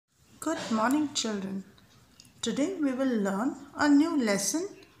Good morning, children. Today we will learn a new lesson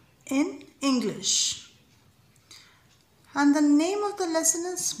in English. And the name of the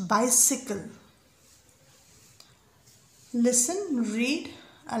lesson is bicycle. Listen, read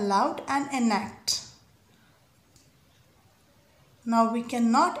aloud and enact. Now we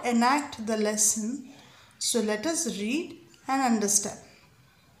cannot enact the lesson, so let us read and understand.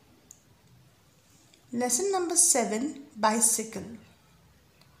 Lesson number 7, bicycle.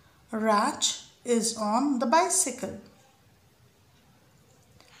 Raj is on the bicycle.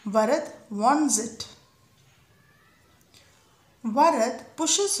 Varad wants it. Varad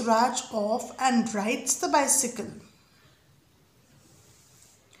pushes Raj off and rides the bicycle.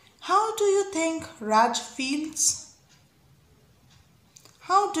 How do you think Raj feels?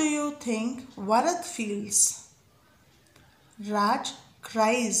 How do you think Varad feels? Raj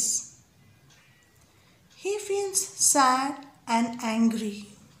cries. He feels sad and angry.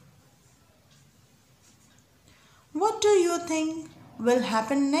 What do you think will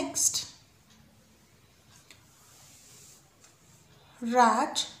happen next?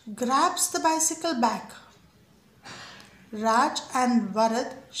 Raj grabs the bicycle back. Raj and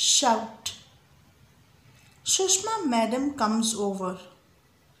Varad shout. Sushma madam comes over.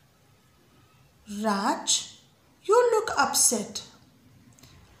 Raj, you look upset.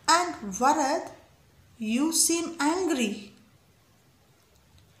 And Varad, you seem angry.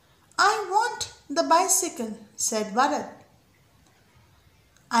 I want the bicycle, said Varad.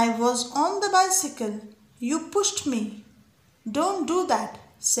 I was on the bicycle. You pushed me. Don't do that,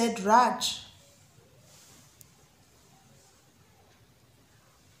 said Raj.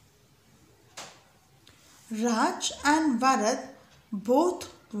 Raj and Varad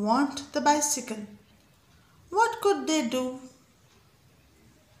both want the bicycle. What could they do?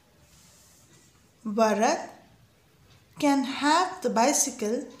 Varad can have the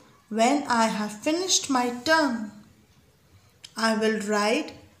bicycle when I have finished my turn. I will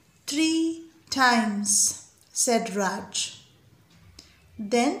ride 3 times, said Raj.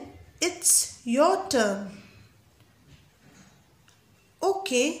 Then it's your turn.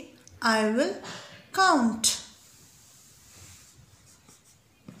 Okay, I will count.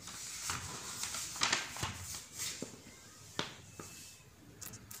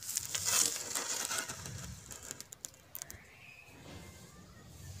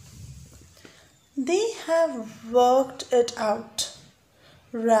 They have worked it out.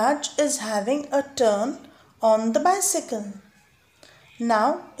 Raj is having a turn on the bicycle.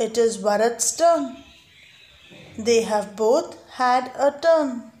 Now it is Varad's turn. They have both had a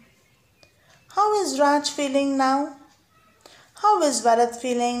turn. How is Raj feeling now? How is Varad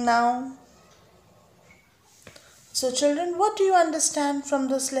feeling now? So children, what do you understand from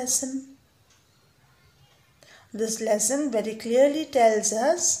this lesson? This lesson very clearly tells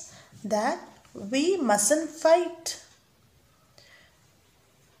us that we mustn't fight.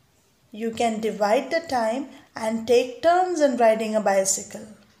 You can divide the time and take turns in riding a bicycle.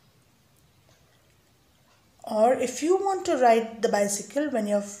 Or if you want to ride the bicycle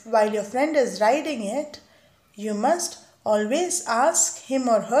while your friend is riding it, you must always ask him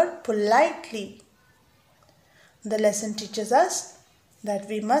or her politely. The lesson teaches us that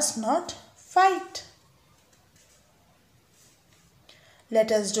we must not fight. Let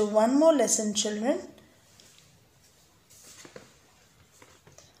us do one more lesson, children.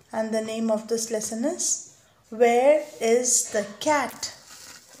 And the name of this lesson is Where is the Cat?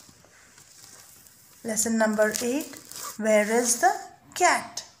 Lesson number 8. Where is the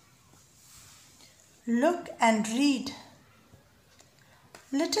cat? Look and read.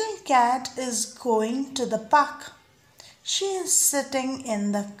 Little cat is going to the park. She is sitting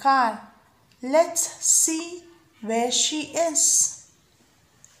in the car. Let's see where she is.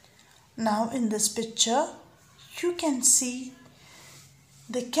 Now in this picture, you can see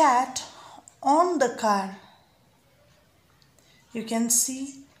the cat on the car. You can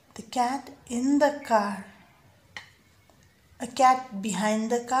see the cat in the car. A cat behind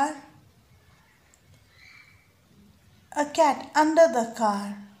the car. A cat under the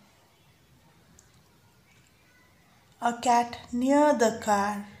car. A cat near the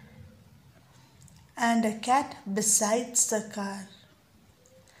car. And a cat besides the car.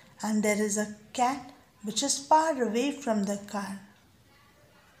 And there is a cat which is far away from the car.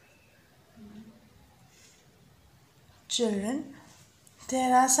 Children,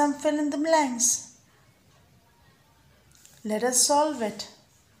 there are some fill in the blanks. Let us solve it.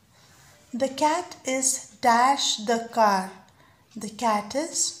 The cat is dash the car. The cat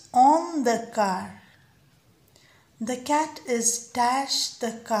is on the car. The cat is dash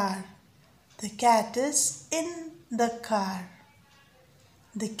the car. The cat is in the car.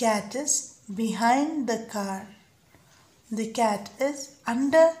 The cat is behind the car. The cat is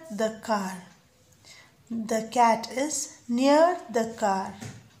under the car. The cat is near the car.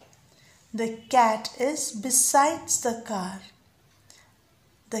 The cat is besides the car.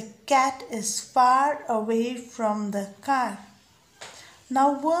 The cat is far away from the car.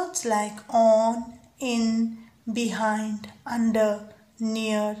 Now words like on, in, behind, under,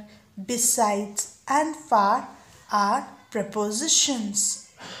 near, besides and far are prepositions.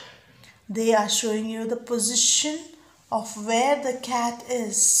 They are showing you the position of where the cat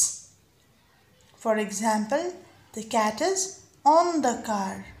is. For example, the cat is on the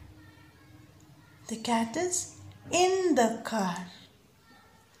car. The cat is in the car.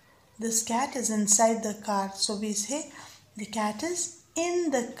 This cat is inside the car. So we say the cat is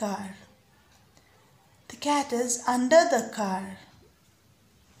in the car. The cat is under the car.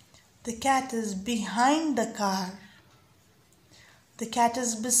 The cat is behind the car. The cat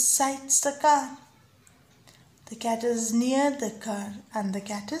is besides the car. The cat is near the car. And the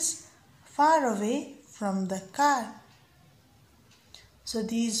cat is far away from the car. So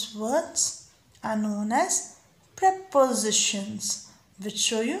these words are known as prepositions, which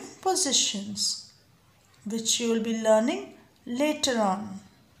show you positions, which you will be learning later on.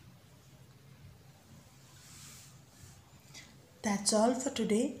 That's all for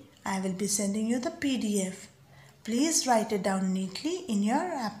today. I will be sending you the PDF. Please write it down neatly in your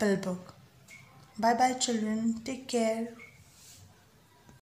Apple book. Bye bye children. Take care.